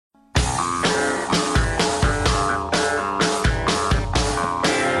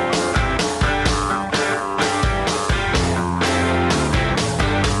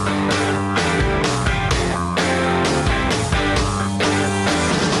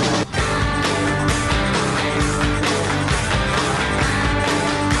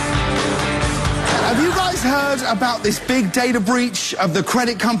heard about this big data breach of the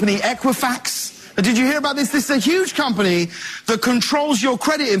credit company Equifax? Did you hear about this? This is a huge company that controls your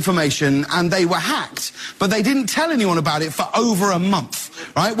credit information, and they were hacked, but they didn't tell anyone about it for over a month,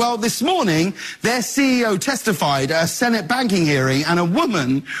 right? Well, this morning, their CEO testified at a Senate banking hearing, and a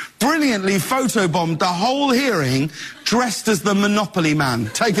woman brilliantly photobombed the whole hearing dressed as the Monopoly Man.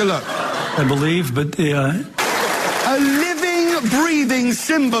 Take a look. I believe, but a living, breathing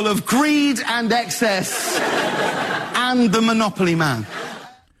symbol of greed and excess, and the Monopoly Man.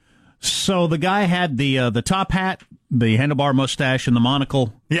 So the guy had the top hat, the handlebar mustache, and the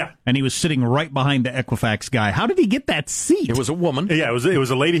monocle. Yeah. And he was sitting right behind the Equifax guy. How did he get that seat? It was a woman. Yeah, it was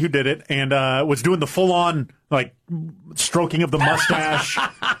a lady who did it, and was doing the full-on, like, stroking of the mustache,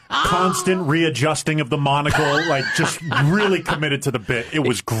 constant readjusting of the monocle, like, just really committed to the bit. It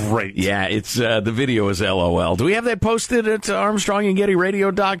was great. Yeah, it's the video is LOL. Do we have that posted at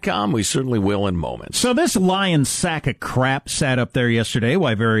ArmstrongandGettyRadio.com? We certainly will in moments. So this lion sack of crap sat up there yesterday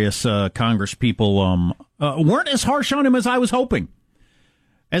while various Congress people weren't as harsh on him as I was hoping.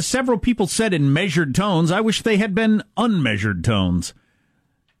 As several people said in measured tones, I wish they had been unmeasured tones.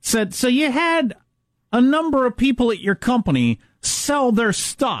 Said, so you had a number of people at your company sell their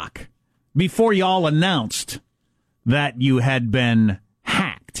stock before y'all announced that you had been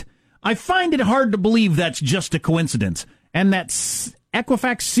hacked. I find it hard to believe that's just a coincidence. And that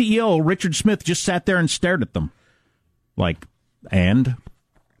Equifax CEO, Richard Smith, just sat there and stared at them. Like, and...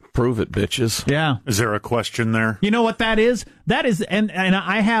 Prove it, bitches. Yeah. Is there a question there? You know what that is? That is, and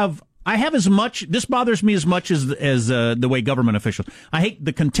I have as much. This bothers me as much as the way government officials. I hate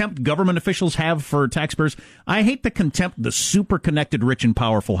the contempt government officials have for taxpayers. I hate the contempt the super connected, rich, and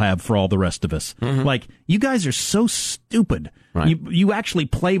powerful have for all the rest of us. Mm-hmm. Like, you guys are so stupid. Right. You actually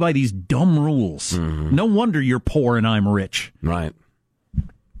play by these dumb rules. Mm-hmm. No wonder you're poor and I'm rich. Right.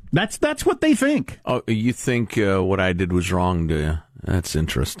 That's what they think. Oh, you think what I did was wrong, do you? That's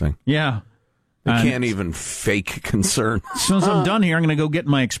interesting. Yeah. I can't even fake concern. As soon as I'm done here, I'm going to go get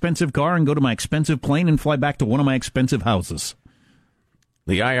my expensive car and go to my expensive plane and fly back to one of my expensive houses.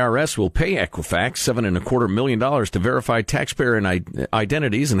 The IRS will pay Equifax $7.25 million to verify taxpayer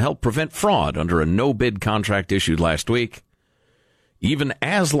identities and help prevent fraud under a no-bid contract issued last week. Even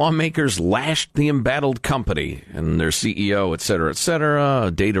as lawmakers lashed the embattled company and their CEO, et cetera,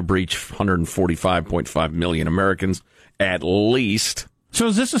 a data breach, 145.5 million Americans at least. So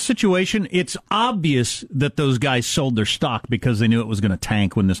is this a situation? It's obvious that those guys sold their stock because they knew it was going to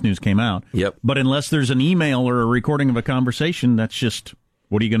tank when this news came out. Yep. But unless there's an email or a recording of a conversation, that's just,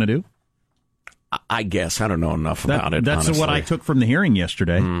 what are you going to do? I guess. I don't know enough about it, That's honestly. what I took from the hearing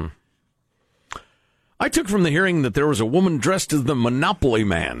yesterday. I took from the hearing that there was a woman dressed as the Monopoly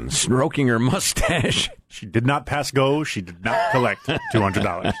Man, stroking her mustache. She did not pass go. She did not collect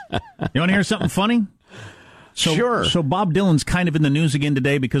 $200. You want to hear something funny? Sure. So Bob Dylan's kind of in the news again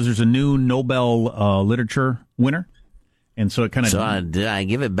today because there's a new Nobel Literature winner. And so it kind of... So did I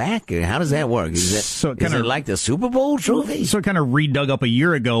give it back? How does that work? Is it like the Super Bowl trophy? So it kind of redug up a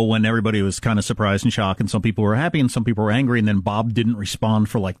year ago when everybody was kind of surprised and shocked, and some people were happy and some people were angry, and then Bob didn't respond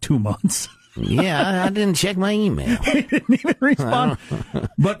for like 2 months. Yeah, I didn't check my email. He didn't even respond.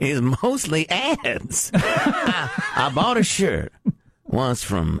 But it's mostly ads. I bought a shirt once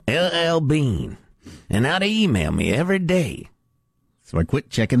from LL Bean, and now they email me every day. So I quit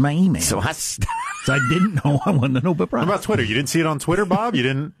checking my email. So I didn't know I wanted to know. But what about Twitter? You didn't see it on Twitter, Bob? You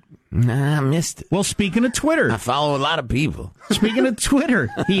didn't? Nah, I missed it. Well, speaking of Twitter. I follow a lot of people. Speaking of Twitter,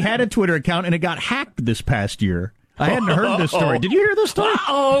 he had a Twitter account, and it got hacked this past year. I hadn't heard this story. Did you hear this story?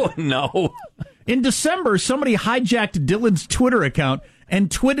 Oh, no. In December, somebody hijacked Dylan's Twitter account and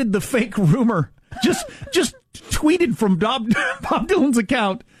tweeted the fake rumor. Just tweeted from Bob Dylan's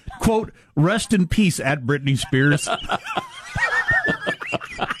account, quote, "Rest in peace at Britney Spears."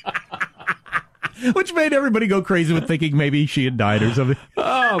 Which made everybody go crazy with thinking maybe she had died or something.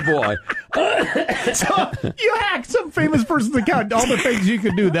 Oh, boy. So you hack some famous person's account. All the things you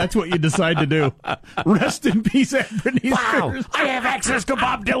can do, that's what you decide to do. Rest in peace at Britney Spears. I have access to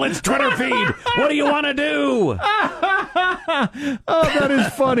Bob Dylan's Twitter feed. What do you want to do? Oh, that is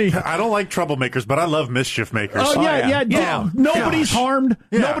funny. I don't like troublemakers, but I love mischief makers. Oh, yeah. Nobody's harmed.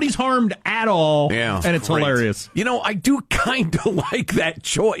 Yeah. Nobody's harmed at all. Yeah. And it's Great. hilarious. You know, I do kind of like that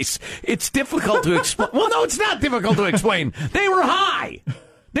choice. It's difficult to explain. Well, no, it's not difficult to explain. They were high.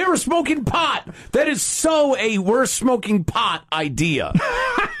 They were smoking pot. That is so a we're smoking pot idea.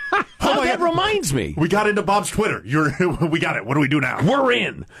 That reminds me. We got into Bob's Twitter. We got it. What do we do now? We're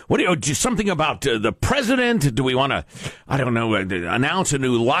in. What do you do? Something about the president? Do we want to? I don't know. Announce a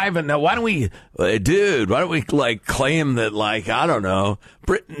new live? And why don't we, dude? Why don't we claim that I don't know,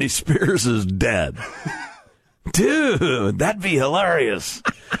 Britney Spears is dead? Dude, that'd be hilarious.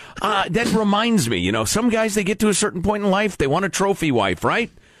 That reminds me, some guys, they get to a certain point in life, they want a trophy wife, right?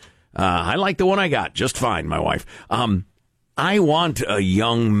 I like the one I got just fine, my wife. I want a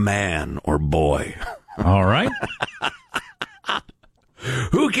young man or boy. All right.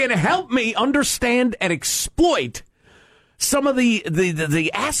 Who can help me understand and exploit some of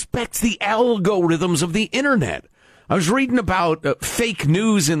the aspects, the algorithms of the internet. I was reading about fake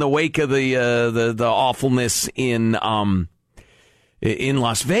news in the wake of the awfulness in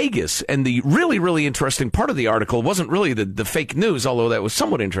Las Vegas, and the really, really interesting part of the article wasn't really the fake news, although that was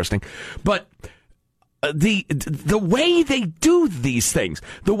somewhat interesting, but the way they do these things,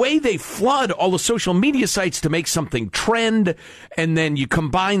 the way they flood all the social media sites to make something trend, and then you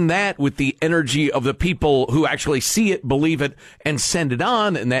combine that with the energy of the people who actually see it, believe it, and send it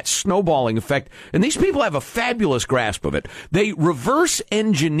on, and that snowballing effect. And these people have a fabulous grasp of it. They reverse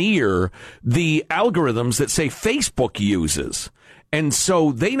engineer the algorithms that, say, Facebook uses. And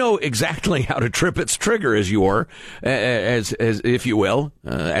so they know exactly how to trip its trigger, as if you will,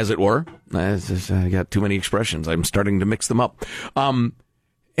 as it were. I got too many expressions. I'm starting to mix them up. And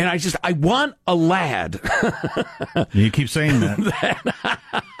I want a lad. You keep saying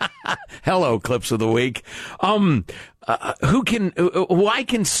that. Hello, clips of the week. Who I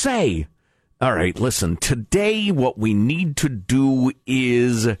can say, all right, listen, today what we need to do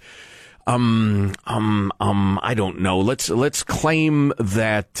is, I don't know. Let's claim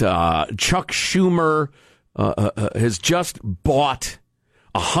that Chuck Schumer has just bought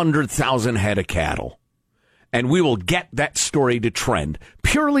 100,000 head of cattle, and we will get that story to trend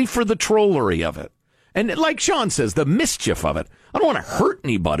purely for the trollery of it, and like Sean says, the mischief of it. I don't want to hurt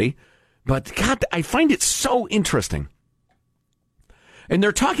anybody, but God, I find it so interesting. And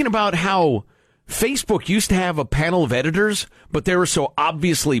they're talking about how Facebook used to have a panel of editors, but they were so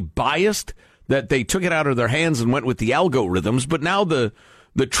obviously biased that they took it out of their hands and went with the algorithms. But now the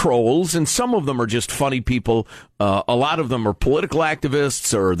trolls, and some of them are just funny people, a lot of them are political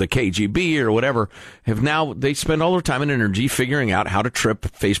activists or the KGB or whatever, they spend all their time and energy figuring out how to trip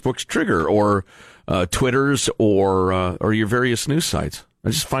Facebook's trigger, or Twitter's, or your various news sites.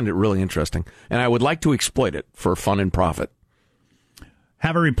 I just find it really interesting, and I would like to exploit it for fun and profit.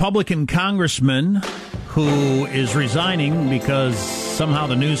 Have a Republican congressman who is resigning because somehow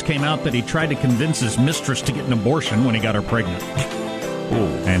the news came out that he tried to convince his mistress to get an abortion when he got her pregnant. Ooh.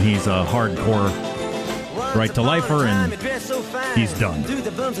 And he's a hardcore right to lifer, and he's done.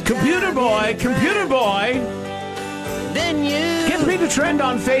 Computer boy, get me to trend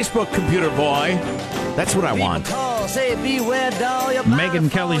on Facebook, computer boy. That's what I want.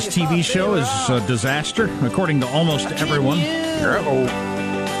 Megyn Kelly's TV show is a disaster, according to almost everyone.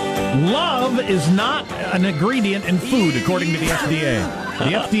 Love is not an ingredient in food, according to the FDA.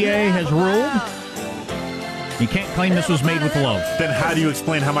 The FDA has ruled you can't claim this was made with love. Then how do you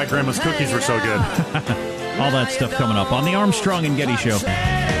explain how my grandma's cookies were so good? All that stuff coming up on the Armstrong and Getty Show.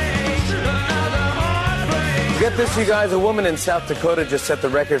 Get this, you guys. A woman in South Dakota just set the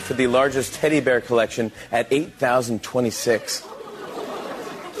record for the largest teddy bear collection at 8,026.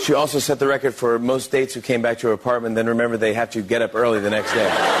 She also set the record for most dates who came back to her apartment. Then remember, they have to get up early the next day.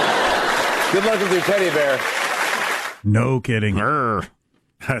 Good luck with your teddy bear. No kidding.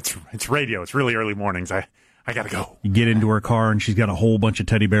 It's radio. It's really early mornings. I gotta go. You get into her car and she's got a whole bunch of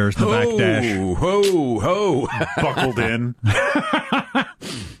teddy bears in the back dash. Ho. Buckled in.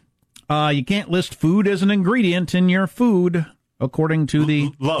 You can't list food as an ingredient in your food, according to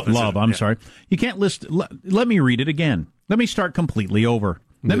the love. I'm sorry. You can't list. Let me read it again. Let me start completely over.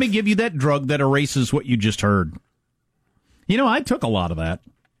 Let me give you that drug that erases what you just heard. I took a lot of that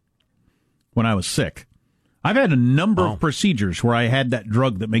when I was sick. I've had a number of procedures where I had that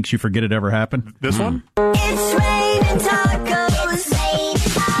drug that makes you forget it ever happened. This one? It's raining tacos.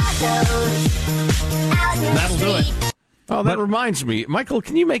 That'll do it. Oh, that reminds me. Michael,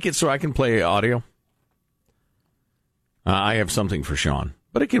 can you make it so I can play audio? I have something for Sean,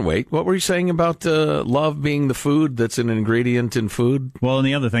 but it can wait. What were you saying about love being the food that's an ingredient in food? Well, and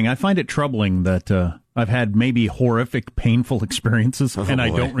the other thing, I find it troubling that I've had maybe horrific, painful experiences, and I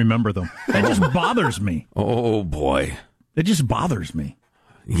don't remember them. That just bothers me. Oh, boy. It just bothers me.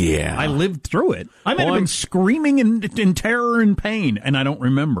 Yeah. I lived through it. I might have been screaming in terror and pain, and I don't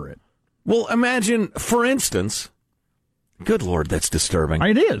remember it. Well, imagine, for instance... Good Lord, that's disturbing.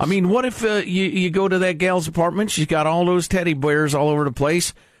 It is. I mean, what if you go to that gal's apartment, she's got all those teddy bears all over the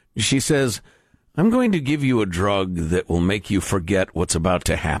place. She says, I'm going to give you a drug that will make you forget what's about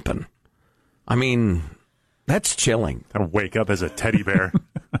to happen. I mean, that's chilling. I'll wake up as a teddy bear.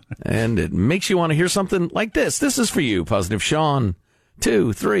 And it makes you want to hear something like this. This is for you, Positive Sean.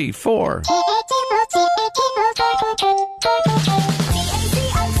 2, 3, 4.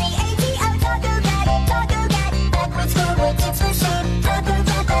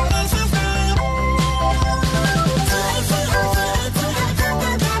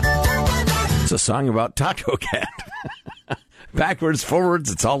 It's a song about Taco Cat. Backwards,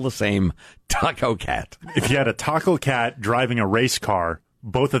 forwards, it's all the same. Taco Cat. If you had a taco cat driving a race car,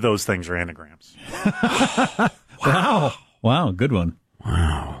 both of those things are anagrams. Wow, good one.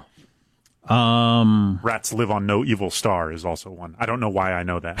 Wow. Rats live on no evil star is also one. I don't know why I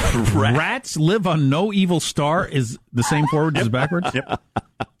know that. Rats live on no evil star is the same forwards as backwards? Yep.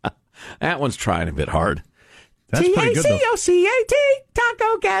 That one's trying a bit hard. That's pretty good, though. T-A-C-O-C-A-T,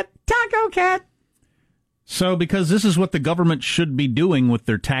 Taco Cat, Taco Cat. So, because this is what the government should be doing with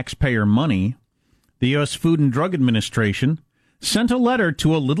their taxpayer money, the U.S. Food and Drug Administration sent a letter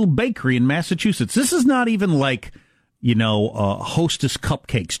to a little bakery in Massachusetts. This is not even like, Hostess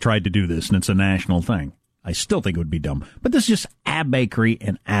Cupcakes tried to do this, and it's a national thing. I still think it would be dumb. But this is just a bakery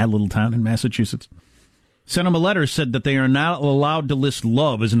in a little town in Massachusetts. Sent them a letter, said that they are not allowed to list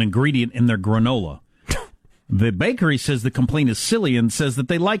love as an ingredient in their granola. The bakery says the complaint is silly and says that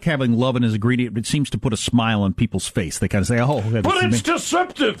they like having love in as ingredient, but it seems to put a smile on people's face. They kind of say, oh. But it's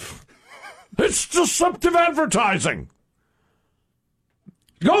deceptive. It's deceptive advertising.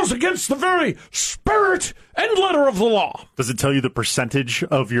 It goes against the very spirit and letter of the law. Does it tell you the percentage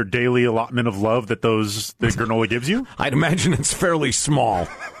of your daily allotment of love that the granola gives you? I'd imagine it's fairly small.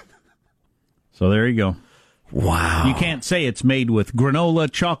 So there you go. Wow. You can't say it's made with granola,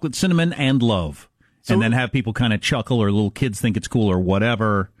 chocolate, cinnamon, and love. And then have people kind of chuckle or little kids think it's cool or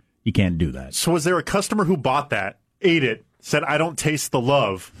whatever. You can't do that. So was there a customer who bought that, ate it, said, I don't taste the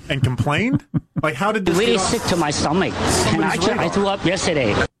love, and complained? Like, how did this really get off? sick to my stomach. And I threw up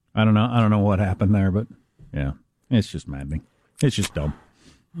yesterday. I don't know what happened there, but yeah, it's just maddening. It's just dumb.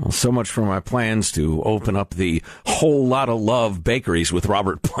 Well, so much for my plans to open up the Whole Lot of Love bakeries with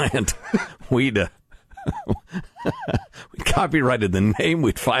Robert Plant. We copyrighted the name.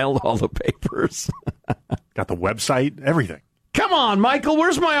 We'd filed all the papers. Got the website, everything. Come on, Michael.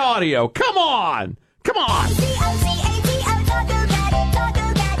 Where's my audio? Come on. Come on.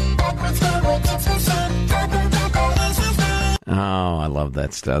 Oh, I love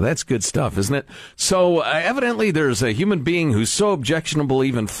that stuff. That's good stuff, isn't it? So, evidently, there's a human being who's so objectionable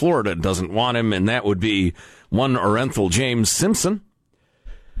even Florida doesn't want him, and that would be one Orenthal James Simpson.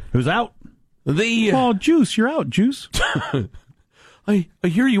 Who's out? Oh, Juice, you're out, Juice. I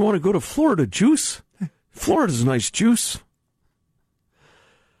hear you want to go to Florida, Juice. Florida's a nice, Juice.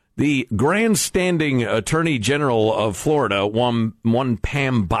 The grandstanding Attorney General of Florida, one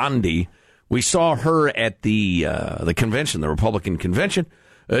Pam Bondi, we saw her at the convention, the Republican convention.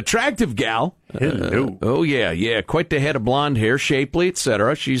 Attractive gal. Hello. Oh, yeah. Quite the head of blonde hair, shapely,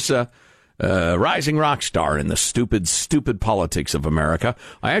 etc. She's rising rock star in the stupid politics of America.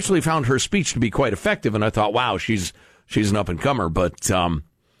 I actually found her speech to be quite effective, and I thought, wow, she's an up and comer. But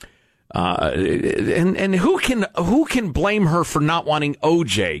and who can blame her for not wanting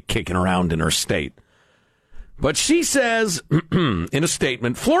OJ kicking around in her state? But she says in a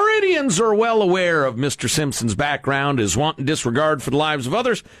statement, Floridians are well aware of Mr. Simpson's background, his wanton disregard for the lives of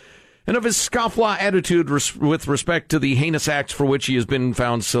others, and of his scofflaw attitude with respect to the heinous acts for which he has been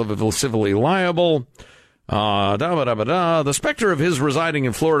found civilly liable. The specter of his residing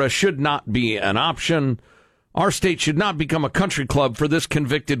in Florida should not be an option. Our state should not become a country club for this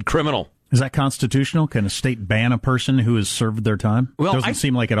convicted criminal. Is that constitutional? Can a state ban a person who has served their time? Well, doesn't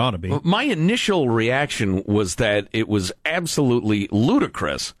seem like it ought to be. My initial reaction was that it was absolutely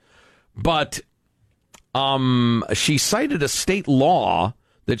ludicrous, but she cited a state law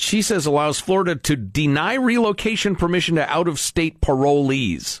that she says allows Florida to deny relocation permission to out-of-state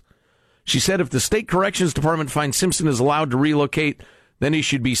parolees. She said if the state corrections department finds Simpson is allowed to relocate, then he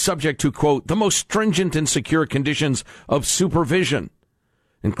should be subject to, quote, the most stringent and secure conditions of supervision,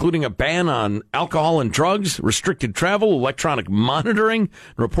 including a ban on alcohol and drugs, restricted travel, electronic monitoring, and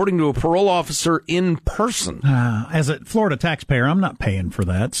reporting to a parole officer in person. As a Florida taxpayer, I'm not paying for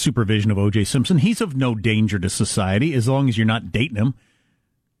that supervision of O.J. Simpson. He's of no danger to society as long as you're not dating him.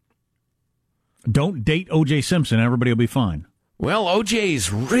 Don't date O.J. Simpson. Everybody will be fine. Well,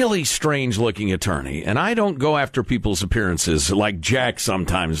 O.J.'s really strange-looking attorney, and I don't go after people's appearances like Jack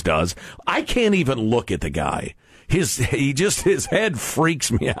sometimes does. I can't even look at the guy. His head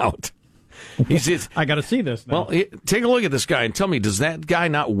freaks me out. I got to see this now. Well, take a look at this guy and tell me, does that guy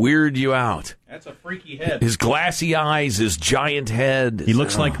not weird you out? That's a freaky head. His glassy eyes, his giant head. He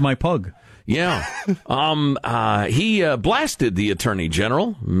looks like my pug. Yeah. He blasted the Attorney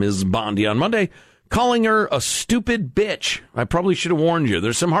General, Ms. Bondi, on Monday, calling her a stupid bitch. I probably should have warned you.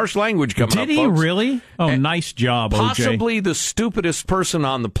 There's some harsh language coming up, Did he folks. really? Oh, nice job, OJ. Possibly the stupidest person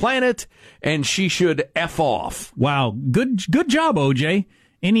on the planet, and she should F off. Wow, good job, OJ.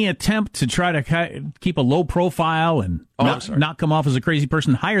 any attempt to try to keep a low profile and not come off as a crazy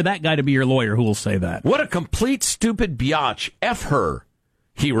person, hire that guy to be your lawyer who will say that. What a complete stupid biatch. F her,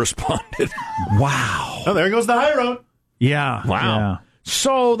 he responded. Wow. Oh, there goes the high road. Yeah. Wow. Yeah.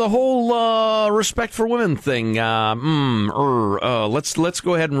 So the whole respect for women thing, let's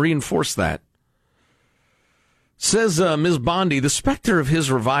go ahead and reinforce that. Says Ms. Bondi, the specter of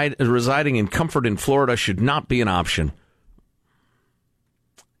his residing in comfort in Florida should not be an option.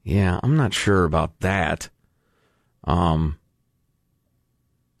 Yeah, I'm not sure about that. Is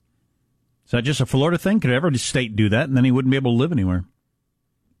that just a Florida thing? Could every state do that, and then he wouldn't be able to live anywhere?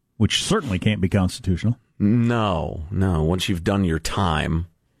 Which certainly can't be constitutional. No. Once you've done your time,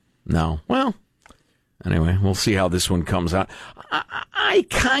 no. Well, anyway, we'll see how this one comes out. I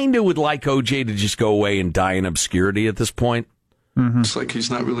kind of would like OJ to just go away and die in obscurity at this point. Mm-hmm. It's like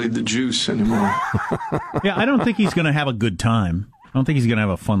he's not really the juice anymore. Yeah, I don't think he's going to have a good time. I don't think he's going to have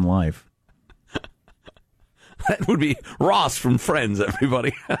a fun life. That would be Ross from Friends,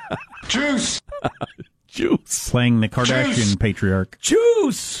 everybody. Juice! Juice. Playing the Kardashian patriarch.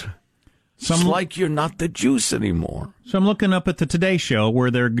 Juice! It's like you're not the juice anymore. So I'm looking up at the Today Show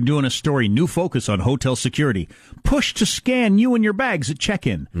where they're doing a story, new focus on hotel security. Push to scan you and your bags at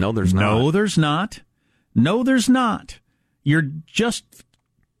check-in. No, there's not. No, there's not. No, there's not. You're just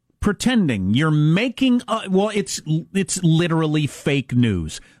pretending. You're making... it's literally fake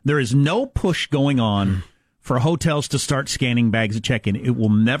news. There is no push going on for hotels to start scanning bags at check-in. It will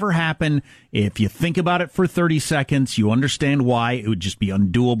never happen. If you think about it for 30 seconds, you understand why. It would just be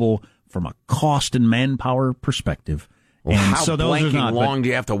undoable from a cost and manpower perspective. Well, and how so those are not, long do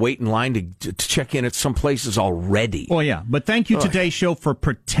you have to wait in line to check in at some places already? Oh, yeah. But thank you, Today Show, for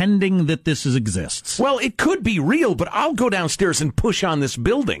pretending that this exists. Well, it could be real, but I'll go downstairs and push on this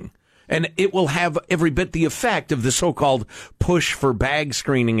building, and it will have every bit the effect of the so-called push for bag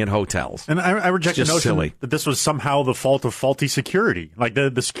screening at hotels. And I reject the notion silly. that this was somehow the fault of faulty security. Like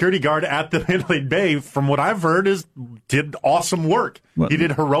the security guard at the Mandalay Bay, from what I've heard, did awesome work. Well, he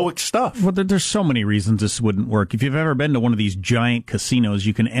did heroic stuff. Well, there's so many reasons this wouldn't work. If you've ever been to one of these giant casinos,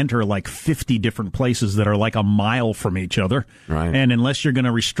 you can enter like 50 different places that are like a mile from each other. Right. And unless you're going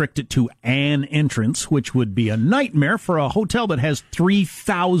to restrict it to an entrance, which would be a nightmare for a hotel that has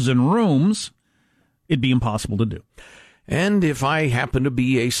 3,000 rooms, it'd be impossible to do. And if I happen to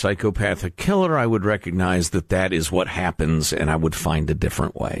be a psychopathic killer, I would recognize that that is what happens, and I would find a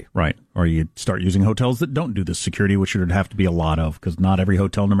different way. Right. Or you'd start using hotels that don't do this security, which there'd have to be a lot of, because not every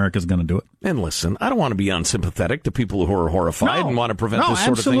hotel in America is going to do it. And listen, I don't want to be unsympathetic to people who are horrified and want to prevent this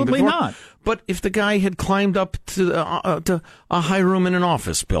sort of thing before. Absolutely not. But if the guy had climbed up to a high room in an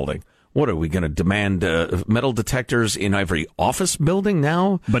office building, what are we going to demand metal detectors in every office building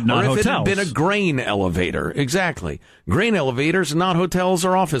now? But not or if hotels. it had been a grain elevator. Exactly. Grain elevators, not hotels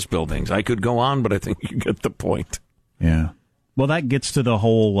or office buildings. I could go on, but I think you get the point. Yeah. Well, that gets to the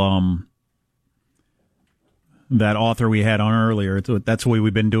whole, that author we had on earlier. That's the way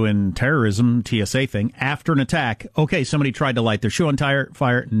we've been doing terrorism, TSA thing. After an attack, okay, somebody tried to light their shoe on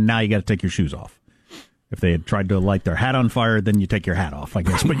fire, now you got to take your shoes off. If they had tried to light their hat on fire, then you take your hat off, I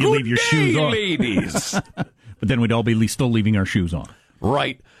guess. But you leave your shoes on. Ladies. But then we'd all be still leaving our shoes on.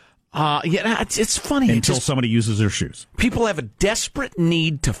 Right. Yeah, it's funny. Until somebody uses their shoes. People have a desperate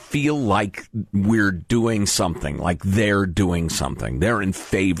need to feel like we're doing something, like they're doing something. They're in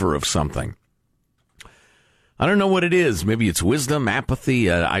favor of something. I don't know what it is. Maybe it's wisdom, apathy.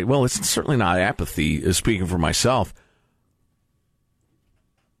 Well, it's certainly not apathy, speaking for myself.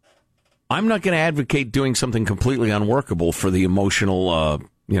 I'm not going to advocate doing something completely unworkable for the emotional,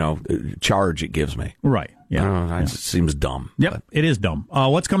 charge it gives me. Right. Yeah. It seems dumb. Yep, but. It is dumb.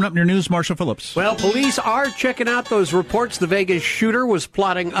 What's coming up in your news, Marshall Phillips? Well, police are checking out those reports the Vegas shooter was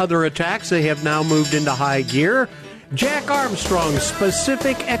plotting other attacks. They have now moved into high gear. Jack Armstrong's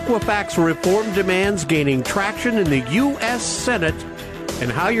specific Equifax reform demands gaining traction in the U.S. Senate,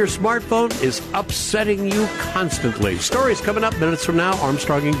 and how your smartphone is upsetting you constantly. Stories coming up minutes from now,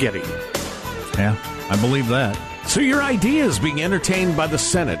 Armstrong and Getty. Yeah, I believe that. So your idea is being entertained by the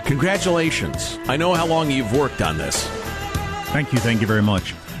Senate. Congratulations. I know how long you've worked on this. Thank you very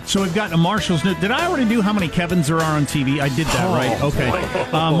much. So we've got a Marshall's News. Did I already do how many Kevins there are on TV? I did that, right?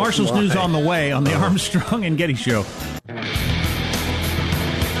 Okay. Marshall's News on the way on the Armstrong and Getty Show.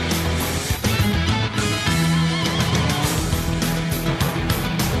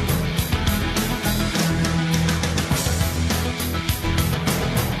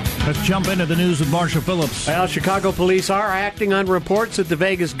 Let's jump into the news with Marshall Phillips. Well, Chicago police are acting on reports that the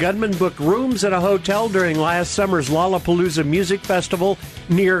Vegas gunman booked rooms at a hotel during last summer's Lollapalooza Music Festival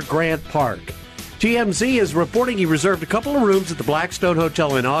near Grant Park. TMZ is reporting he reserved a couple of rooms at the Blackstone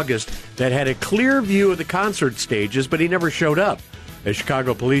Hotel in August that had a clear view of the concert stages, but he never showed up. A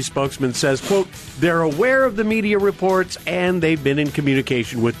Chicago police spokesman says, quote, they're aware of the media reports and they've been in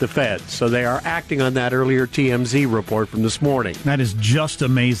communication with the feds. So they are acting on that earlier TMZ report from this morning. That is just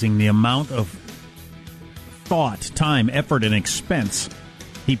amazing, the amount of thought, time, effort, and expense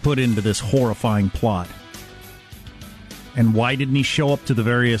he put into this horrifying plot. And why didn't he show up to the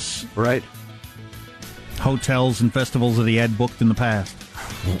various hotels and festivals that he had booked in the past?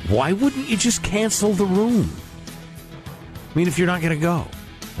 Why wouldn't you just cancel the room? I mean, if you're not going to go.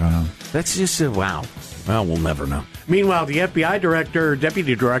 That's just wow. Well, we'll never know. Meanwhile, the FBI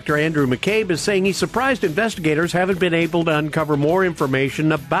Deputy Director Andrew McCabe is saying he's surprised investigators haven't been able to uncover more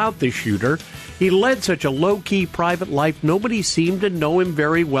information about the shooter. He led such a low-key private life, nobody seemed to know him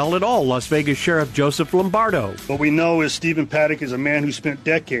very well at all, Las Vegas Sheriff Joseph Lombardo. What we know is Stephen Paddock is a man who spent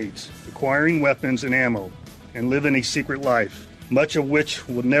decades acquiring weapons and ammo and living a secret life, much of which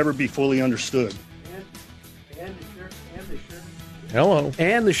will never be fully understood. Hello.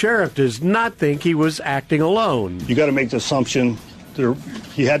 And the sheriff does not think he was acting alone. You got to make the assumption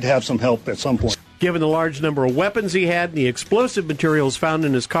he had to have some help at some point. Given the large number of weapons he had and the explosive materials found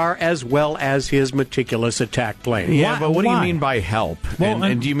in his car, as well as his meticulous attack plan. Yeah, but what do you mean by help? Well,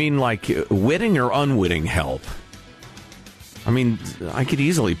 and do you mean like witting or unwitting help? I mean, I could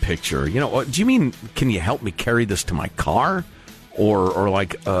easily picture, do you mean, can you help me carry this to my car? Or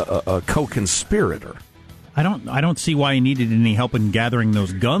like a co-conspirator? I don't see why he needed any help in gathering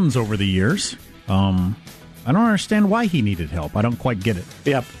those guns over the years. I don't understand why he needed help. I don't quite get it.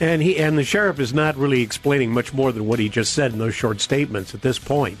 Yep, and the sheriff is not really explaining much more than what he just said in those short statements at this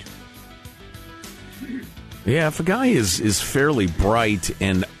point. Yeah, if a guy is fairly bright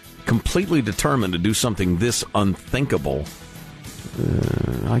and completely determined to do something this unthinkable,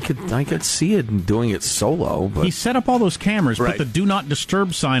 I could see it doing it solo. But he set up all those cameras, put the "Do Not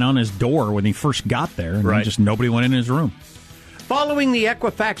Disturb" sign on his door when he first got there, and then just nobody went in his room. Following the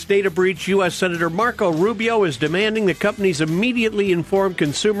Equifax data breach, U.S. Senator Marco Rubio is demanding that companies immediately inform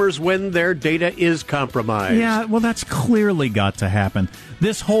consumers when their data is compromised. Yeah, well, that's clearly got to happen.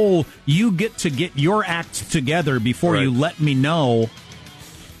 This whole, you get to get your act together before you let me know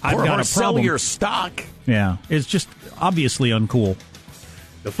I've got a problem. Sell your stock. Yeah, it's just obviously uncool.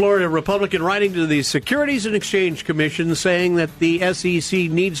 The Florida Republican writing to the Securities and Exchange Commission saying that the SEC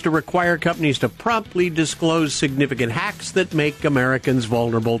needs to require companies to promptly disclose significant hacks that make Americans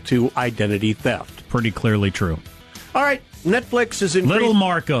vulnerable to identity theft. Pretty clearly true. All right, Netflix is increasing... Little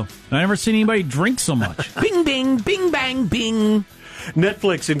Marco. I never seen anybody drink so much. Bing, bing, bing, bang, bing.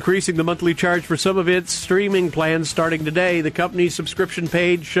 Netflix increasing the monthly charge for some of its streaming plans starting today. The company's subscription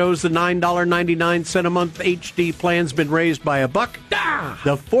page shows the $9.99 a month HD plan's been raised by $1.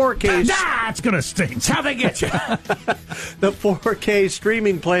 The 4K... it's going to stink. That's how they get you. The 4K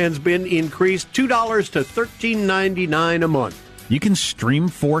streaming plan's been increased $2 to $13.99 a month. You can stream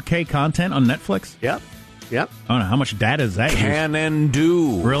 4K content on Netflix? Yep. I don't know. How much data is that? Can and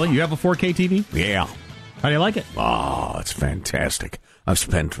do. Really? You have a 4K TV? Yeah. How do you like it? Oh, it's fantastic. I've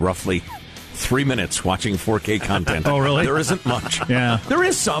spent roughly 3 minutes watching 4K content. Oh, really? There isn't much. Yeah. There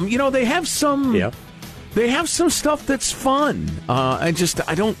is some. They have some... Yeah. They have some stuff that's fun. I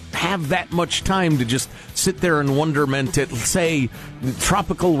don't have that much time to just sit there in wonderment at, say,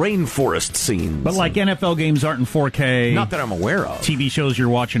 tropical rainforest scenes. But like NFL games aren't in 4K. Not that I'm aware of. TV shows you're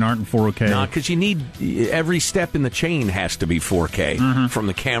watching aren't in 4K. No, because you need every step in the chain has to be 4K, from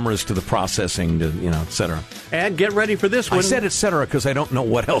the cameras to the processing to et cetera. And get ready for this one. I said et cetera because I don't know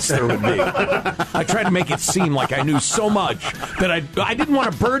what else there would be. I tried to make it seem like I knew so much that I didn't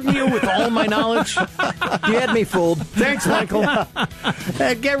want to burden you with all my knowledge. You had me fooled. Thanks, Michael.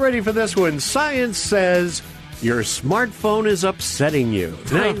 Get ready for this one. Science says your smartphone is upsetting you.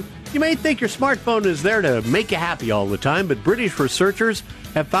 Now, you may think your smartphone is there to make you happy all the time, but British researchers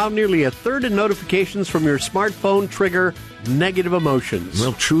have found nearly a third of notifications from your smartphone trigger negative emotions.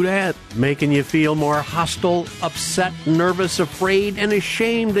 Well, true that. Making you feel more hostile, upset, nervous, afraid, and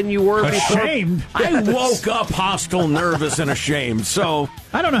ashamed than you were before. Ashamed? I woke up hostile, nervous, and ashamed, so...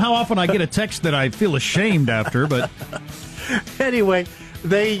 I don't know how often I get a text that I feel ashamed after, but... Anyway...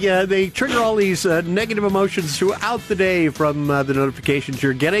 They trigger all these negative emotions throughout the day from the notifications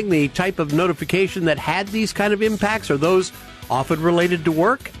you're getting. The type of notification that had these kind of impacts are those often related to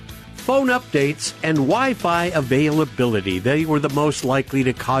work, phone updates, and Wi-Fi availability. They were the most likely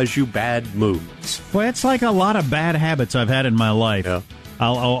to cause you bad moods. Well, it's like a lot of bad habits I've had in my life. Yeah.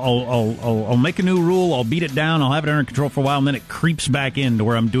 I'll make a new rule, I'll beat it down, I'll have it under control for a while, and then it creeps back in to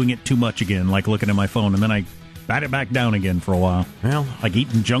where I'm doing it too much again, like looking at my phone, and then I bat it back down again for a while. Well, like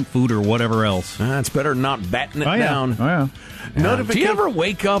eating junk food or whatever else. It's better than not batting it down. Oh, yeah. Do you ever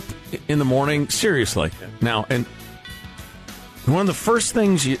wake up in the morning, seriously, now, and one of the first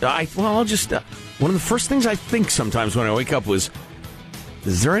things one of the first things I think sometimes when I wake up was,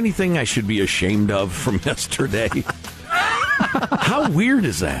 is there anything I should be ashamed of from yesterday? How weird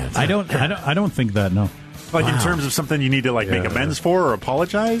is that? I don't think that, no. Like in terms of something you need to make amends for or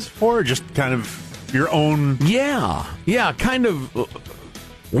apologize for, or just kind of your own. Yeah, kind of.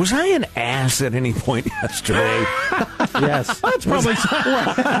 Was I an ass at any point yesterday? Yes. That's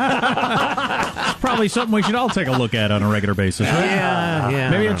probably something we should all take a look at on a regular basis, right? Yeah.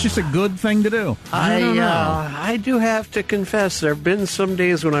 Maybe it's just a good thing to do. I do have to confess, there have been some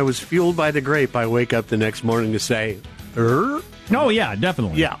days when I was fueled by the grape. I wake up the next morning to say, Oh, yeah,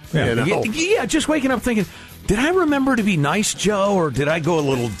 definitely. Yeah. Yeah, just waking up thinking, did I remember to be nice, Joe, or did I go a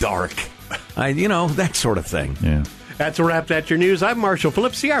little dark? That sort of thing. Yeah. That's a wrap. That's your news. I'm Marshall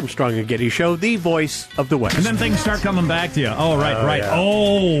Phillips, the Armstrong and Getty Show, the voice of the West. And then things start coming back to you. Oh, right. Yeah.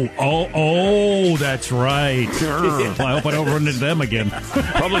 Oh, that's right. Well, I hope I don't run into them again.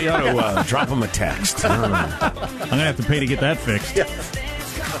 Probably ought to drop them a text. I'm going to have to pay to get that fixed. Yeah.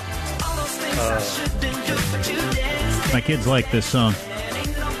 My kids like this song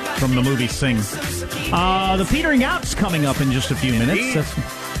from the movie Sing. The petering out's coming up in just a few minutes.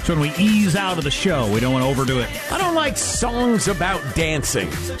 That's when we ease out of the show. We don't want to overdo it. I don't like songs about dancing.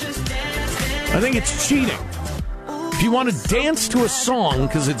 I think it's cheating. If you want to dance to a song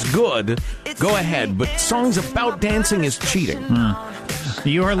because it's good, go ahead. But songs about dancing is cheating.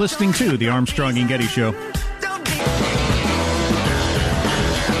 You are listening to the Armstrong and Getty Show.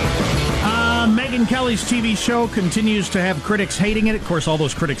 Megyn Kelly's TV show continues to have critics hating it. Of course, all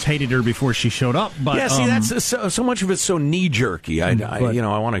those critics hated her before she showed up. But yeah, see, that's so much of it's so knee-jerky. I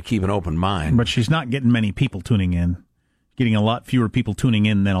want to keep an open mind. But she's not getting many people tuning in. Getting a lot fewer people tuning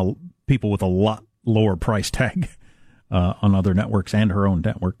in than people with a lot lower price tag on other networks and her own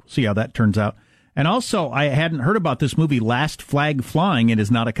network. We'll see how that turns out. And also, I hadn't heard about this movie, Last Flag Flying. It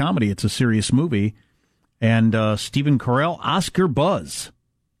is not a comedy. It's a serious movie. And Stephen Carell, Oscar buzz.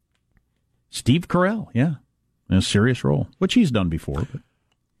 Steve Carell, yeah, in a serious role, which he's done before.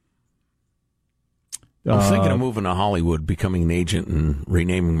 But, I'm thinking of moving to Hollywood, becoming an agent, and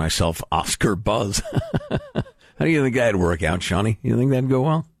renaming myself Oscar Buzz. How do you think that'd work out, Shawnee? You think that'd go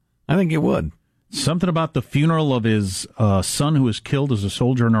well? I think it would. Something about the funeral of his son who was killed as a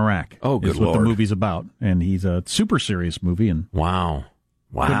soldier in Iraq. Oh, good is what Lord. the movie's about, and he's a super serious movie, and wow,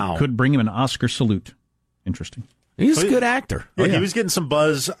 could bring him an Oscar salute. Interesting. He's a good actor. Yeah, he was getting some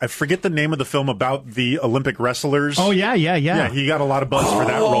buzz. I forget the name of the film about the Olympic wrestlers. Oh, yeah. Yeah, he got a lot of buzz for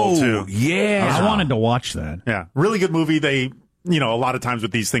that role, too. Yeah. I wanted to watch that. Yeah, really good movie. They, a lot of times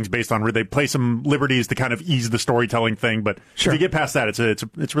with these things based on, they play some liberties to kind of ease the storytelling thing. But if you get past that, it's a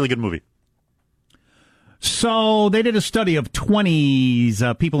really good movie. So they did a study of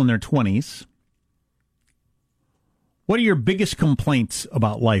 20s, people in their 20s. What are your biggest complaints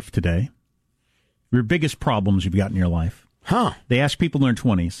about life today? Your biggest problems you've got in your life. They asked people in their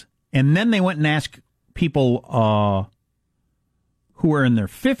 20s. And then they went and asked people who are in their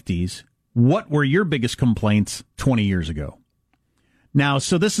 50s, what were your biggest complaints 20 years ago? Now,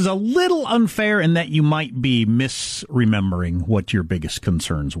 so this is a little unfair in that you might be misremembering what your biggest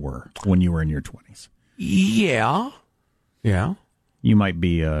concerns were when you were in your 20s. Yeah. You might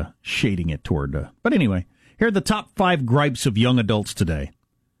be shading it toward... but anyway, here are the top 5 gripes of young adults today.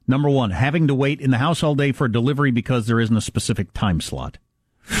 Number 1, having to wait in the house all day for a delivery because there isn't a specific time slot.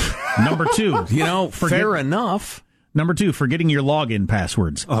 Number 2, fair enough. Number 2, forgetting your login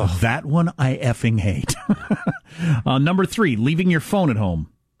passwords. Oh, that one I effing hate. Number 3, leaving your phone at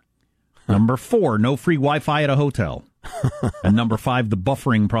home. Number 4, no free Wi-Fi at a hotel. And number 5, the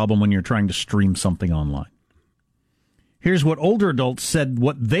buffering problem when you're trying to stream something online. Here's what older adults said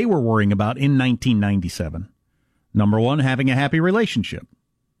what they were worrying about in 1997. Number 1, having a happy relationship.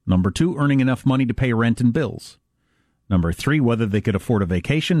 Number 2, earning enough money to pay rent and bills. Number 3, whether they could afford a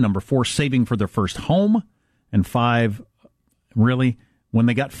vacation. Number 4, saving for their first home. And 5, really, when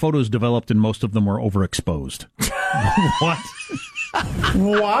they got photos developed and most of them were overexposed.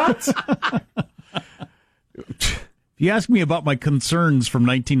 What? If you ask me about my concerns from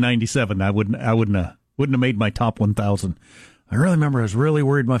 1997, I wouldn't have made my top 1,000. I really remember I was really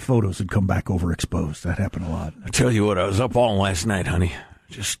worried my photos had come back overexposed. That happened a lot. I tell you what, I was up all last night, honey,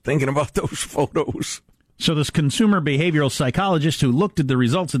 just thinking about those photos. So this consumer behavioral psychologist who looked at the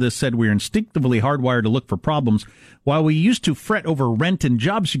results of this said we're instinctively hardwired to look for problems. While we used to fret over rent and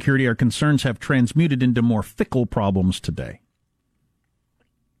job security, our concerns have transmuted into more fickle problems today.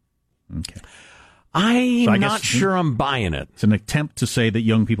 Okay. I'm not sure I'm buying it. It's an attempt to say that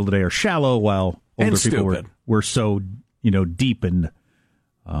young people today are shallow, while older people were so deep and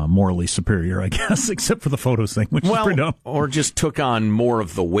morally superior, I guess, except for the photos thing, which is pretty dumb. Or just took on more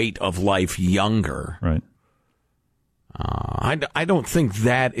of the weight of life younger. Right. I don't think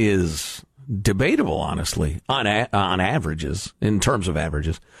that is debatable, honestly, on averages, in terms of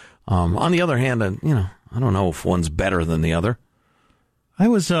averages. On the other hand, I don't know if one's better than the other. I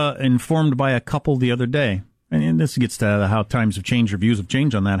was informed by a couple the other day, and this gets to how times have changed, or views have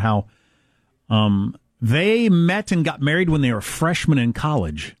changed on that, how they met and got married when they were freshmen in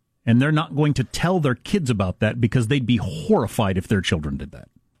college, and they're not going to tell their kids about that because they'd be horrified if their children did that,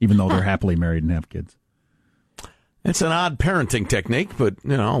 even though they're happily married and have kids. It's an odd parenting technique, but,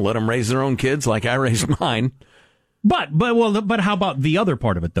 let them raise their own kids like I raised mine. But how about the other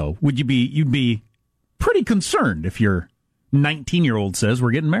part of it, though? You'd be pretty concerned if your 19-year-old says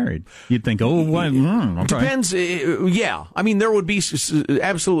we're getting married. You'd think, okay. Depends. Yeah. I mean, there would be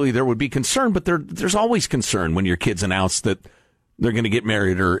concern, but there's always concern when your kids announce that they're going to get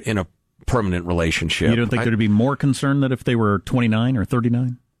married or in a permanent relationship. You don't think there'd be more concern that if they were 29 or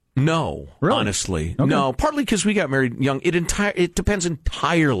 39? No, really? Honestly. Okay. No, partly because we got married young. It depends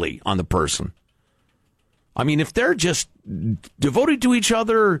entirely on the person. I mean, if they're just devoted to each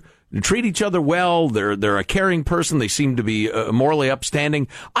other, treat each other well, they're a caring person, they seem to be morally upstanding,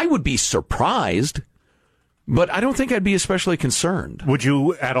 I would be surprised, but I don't think I'd be especially concerned. Would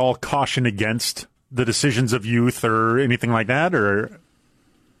you at all caution against the decisions of youth or anything like that? Or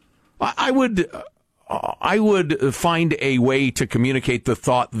I would find a way to communicate the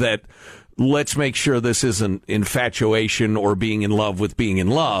thought that let's make sure this isn't infatuation or being in love with being in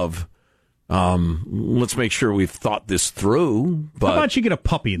love. Let's make sure we've thought this through. But how about you get a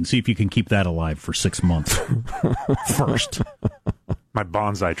puppy and see if you can keep that alive for 6 months first? My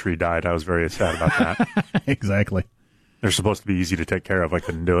bonsai tree died. I was very sad about that. Exactly. They're supposed to be easy to take care of. I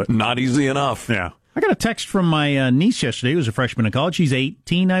couldn't do it. Not easy enough. Yeah. I got a text from my niece yesterday, who was a freshman in college. She's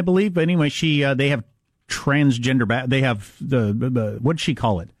 18, I believe. But anyway, they have transgender they have the what did she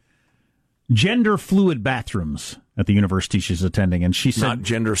call it? Gender fluid bathrooms at the university she's attending, and she said not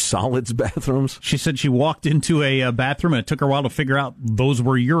gender solids bathrooms. She said she walked into a bathroom and it took her a while to figure out those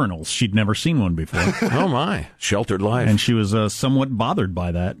were urinals. She'd never seen one before. Oh my, sheltered life. And she was somewhat bothered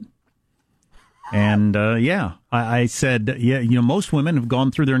by that. And I said, most women have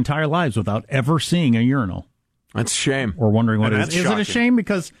gone through their entire lives without ever seeing a urinal. That's a shame. Or wondering what it is. Is it a shame?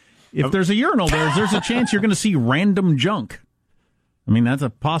 Because if there's a urinal there's a chance you're going to see random junk. I mean, that's a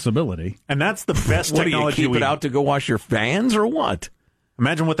possibility. And that's the best technology. What, do you keep it out to go wash your hands or what?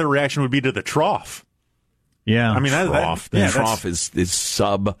 Imagine what their reaction would be to the trough. Yeah. I mean, the trough is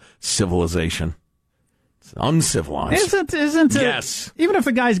sub-civilization. It's uncivilized. Isn't it? Yes. Even if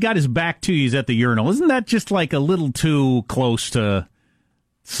the guy's got his back to you, he's at the urinal, isn't that just like a little too close to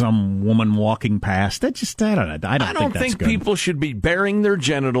some woman walking past? I don't think people should be burying their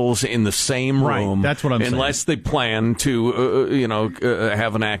genitals in the same room. Right, that's what I'm saying. Unless they plan to,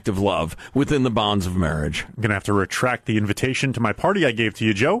 have an act of love within the bonds of marriage. I'm going to have to retract the invitation to my party I gave to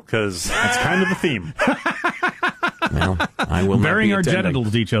you, Joe, because that's kind of the theme. Well, I will burying our attending.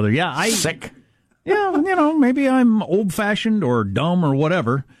 genitals to each other. Yeah, sick. Yeah, maybe I'm old-fashioned or dumb or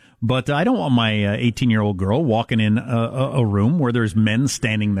whatever. But I don't want my 18-year-old girl walking in a room where there's men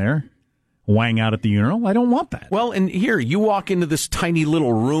standing there, weighing out at the urinal. I don't want that. Well, and here, you walk into this tiny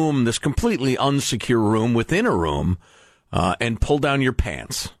little room, this completely unsecure room within a room, and pull down your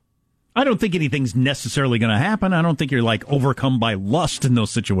pants. I don't think anything's necessarily going to happen. I don't think you're, overcome by lust in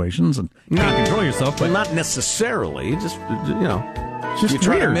those situations and can't control yourself. But not necessarily. Just, Just you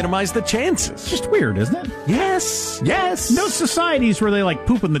try weird. to minimize the chances. It's just weird, isn't it? Yes. Those societies where they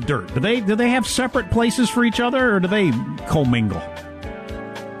poop in the dirt, do they have separate places for each other, or do they commingle?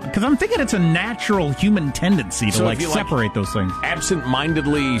 Because I'm thinking it's a natural human tendency to separate those things.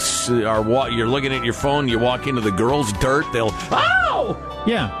 Absent-mindedly, you're looking at your phone, you walk into the girls' dirt, they'll ow!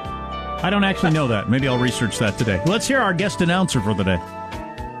 Yeah, I don't actually know that. Maybe I'll research that today. Let's hear our guest announcer for the day.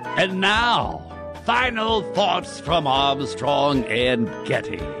 And now, final thoughts from Armstrong and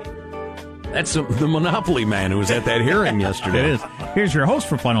Getty. That's the Monopoly man who was at that hearing yesterday. It is. Here's your host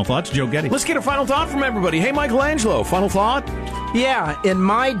for Final Thoughts, Joe Getty. Let's get a final thought from everybody. Hey, Michelangelo, final thought? Yeah, in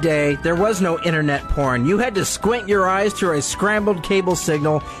my day, there was no internet porn. You had to squint your eyes through a scrambled cable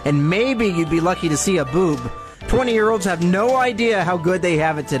signal, and maybe you'd be lucky to see a boob. 20-year-olds have no idea how good they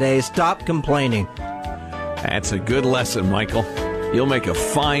have it today. Stop complaining. That's a good lesson, Michael. You'll make a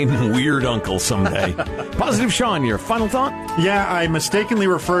fine, weird uncle someday. Positive Sean, your final thought? Yeah, I mistakenly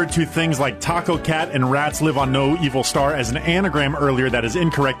referred to things like Taco Cat and Rats Live on No Evil Star as an anagram earlier. That is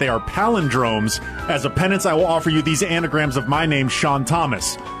incorrect. They are palindromes. As a penance, I will offer you these anagrams of my name, Sean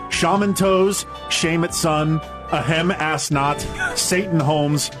Thomas. Shaman Toes, Shame It Son, Ahem Ass Not, Satan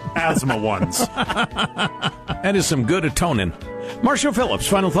Holmes, Asthma Ones. That is some good atoning. Marshall Phillips,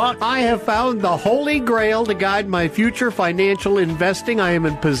 final thought? I have found the holy grail to guide my future financial investing. I am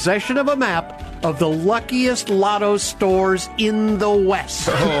in possession of a map of the luckiest lotto stores in the West.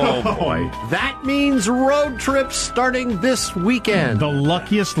 Oh, boy. That means road trips starting this weekend. The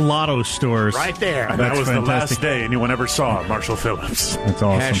luckiest lotto stores. Right there. And That's that was fantastic. the last day anyone ever saw Marshall Phillips. That's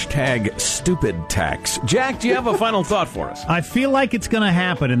awesome. Hashtag stupid tax. Jack, do you have a final thought for us? I feel like it's going to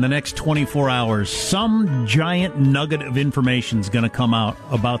happen in the next 24 hours. Some giant nugget of information is going to come out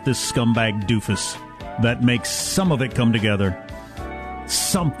about this scumbag doofus that makes some of it come together.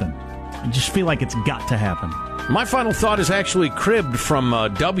 Something. I just feel like it's got to happen. My final thought is actually cribbed from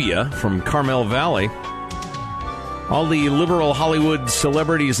W from Carmel Valley. All the liberal Hollywood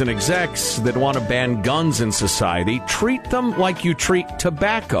celebrities and execs that want to ban guns in society, treat them like you treat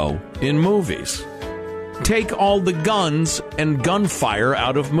tobacco in movies. Take all the guns and gunfire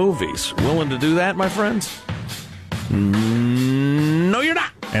out of movies. Willing to do that, my friends? No, you're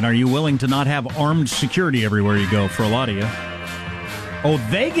not. And are you willing to not have armed security everywhere you go for a lot of you? Oh,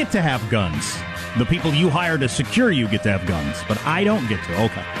 they get to have guns. The people you hire to secure you get to have guns, but I don't get to.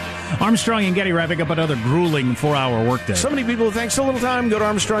 Okay. Armstrong and Getty wrapping up another grueling 4-hour workday. So many people, thanks so little time. Go to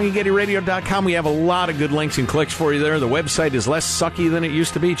ArmstrongandGettyRadio.com. We have a lot of good links and clicks for you there. The website is less sucky than it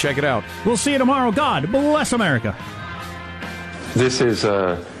used to be. Check it out. We'll see you tomorrow. God bless America. This is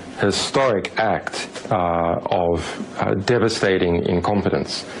a historic act of devastating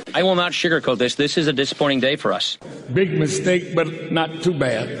incompetence. I will not sugarcoat this. This is a disappointing day for us. Big mistake, but not too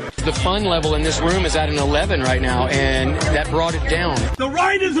bad. The fun level in this room is at an 11 right now, and that brought it down. The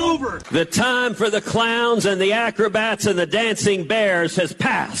ride is over. The time for the clowns and the acrobats and the dancing bears has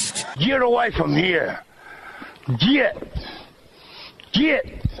passed. Get away from here. Get.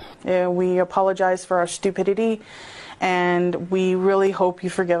 We apologize for our stupidity, and we really hope you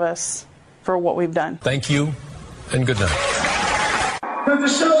forgive us for what we've done. Thank you, and good night. The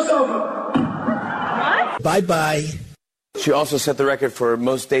show's over. What? Bye-bye. She also set the record for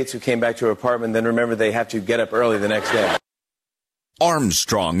most dates who came back to her apartment, then remember they have to get up early the next day.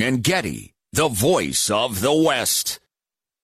 Armstrong and Getty, the voice of the West.